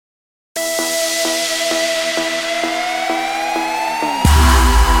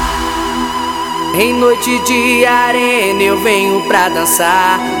Em noite de arena eu venho pra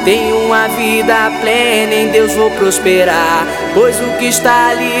dançar. Tenho uma vida plena, em Deus vou prosperar. Pois o que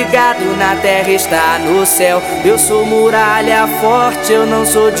está ligado na terra está no céu. Eu sou muralha forte, eu não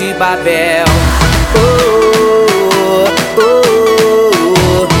sou de Babel.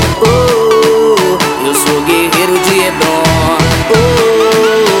 Eu sou guerreiro de Hebron.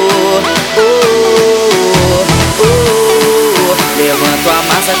 Levanto a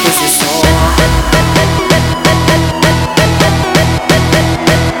massa com esse som.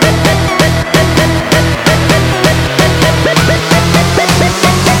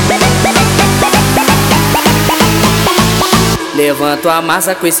 Levanto a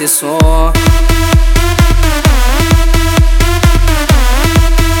massa com esse som.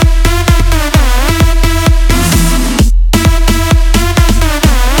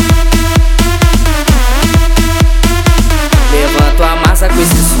 Levanto a massa com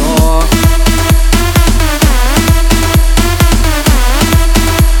esse som.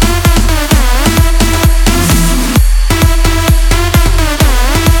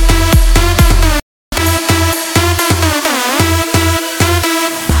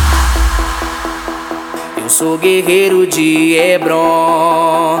 Eu sou guerreiro de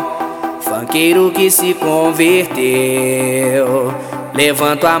Hebron, funkeiro que se converteu.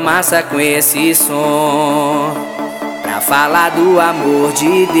 Levanto a massa com esse som, pra falar do amor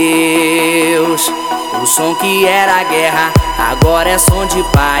de Deus. O som que era guerra, agora é som de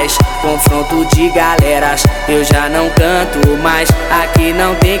paz. Confronto de galeras, eu já não canto mais. Aqui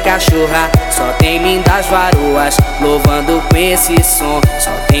não tem cachorra, só tem mim das varoas. Louvando com esse som, só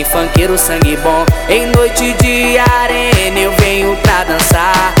tem funkeiro sangue bom. Em noite de arena eu venho pra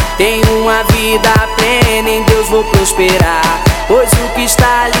dançar. Tenho uma vida plena, em Deus vou prosperar. Pois o que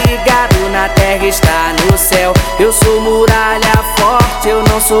está ligado na terra está no céu. Eu sou muralha forte, eu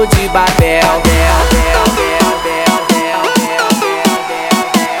não sou de Babel.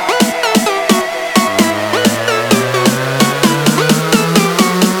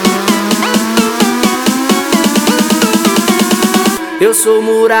 Eu sou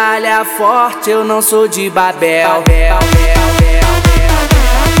muralha forte, eu não sou de Babel.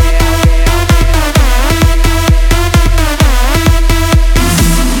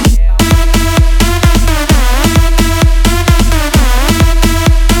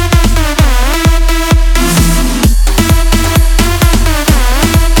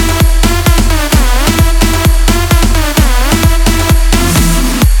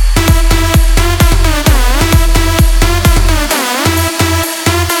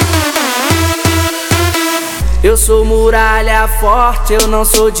 Eu sou muralha forte, eu não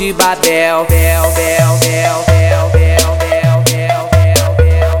sou de Babel.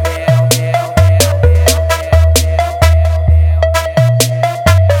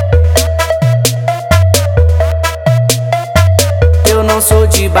 Eu não sou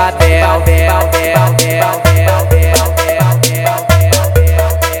de Babel.